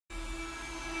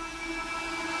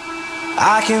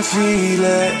I can feel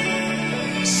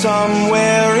it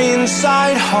somewhere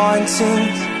inside, haunting,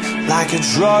 like a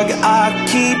drug I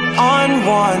keep on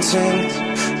wanting.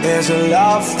 There's a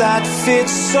love that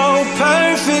fits so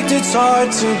perfect, it's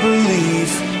hard to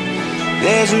believe.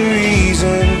 There's a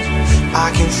reason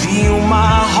I can feel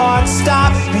my heart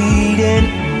stop beating,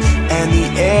 and the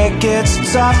air gets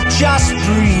tough just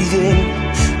breathing.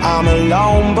 I'm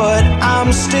alone, but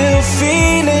I'm still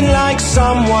feeling like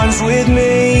someone's with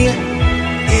me.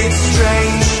 It's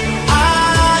strange,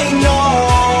 I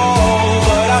know,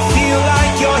 but I feel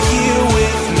like you're here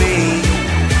with me,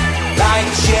 like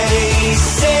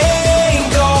chasing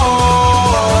ghosts.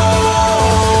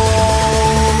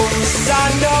 I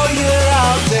know you're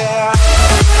out there.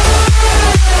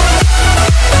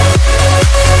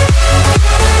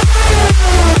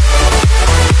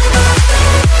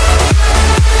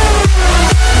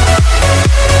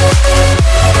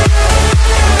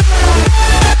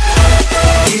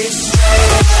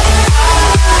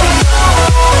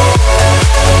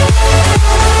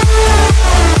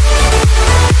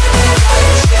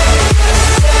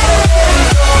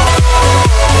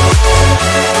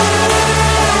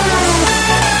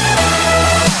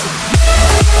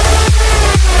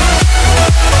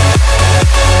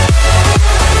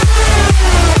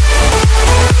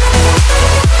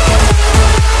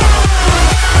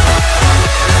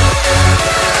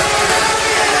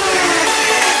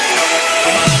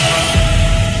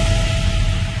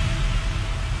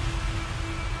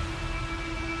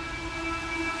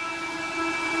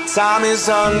 Time is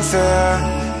unfair,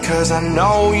 'cause I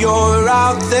know you're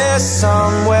out there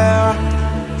somewhere,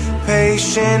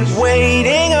 patient,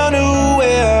 waiting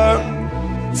unaware,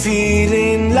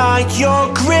 feeling like your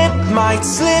grip might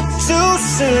slip too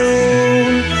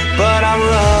soon. But I'm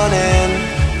running,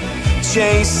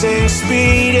 chasing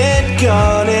speed and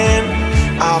gunning.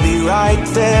 I'll be right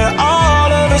there all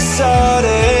of a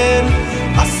sudden.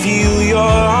 I feel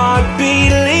your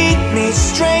heartbeat lead me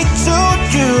straight to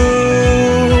you.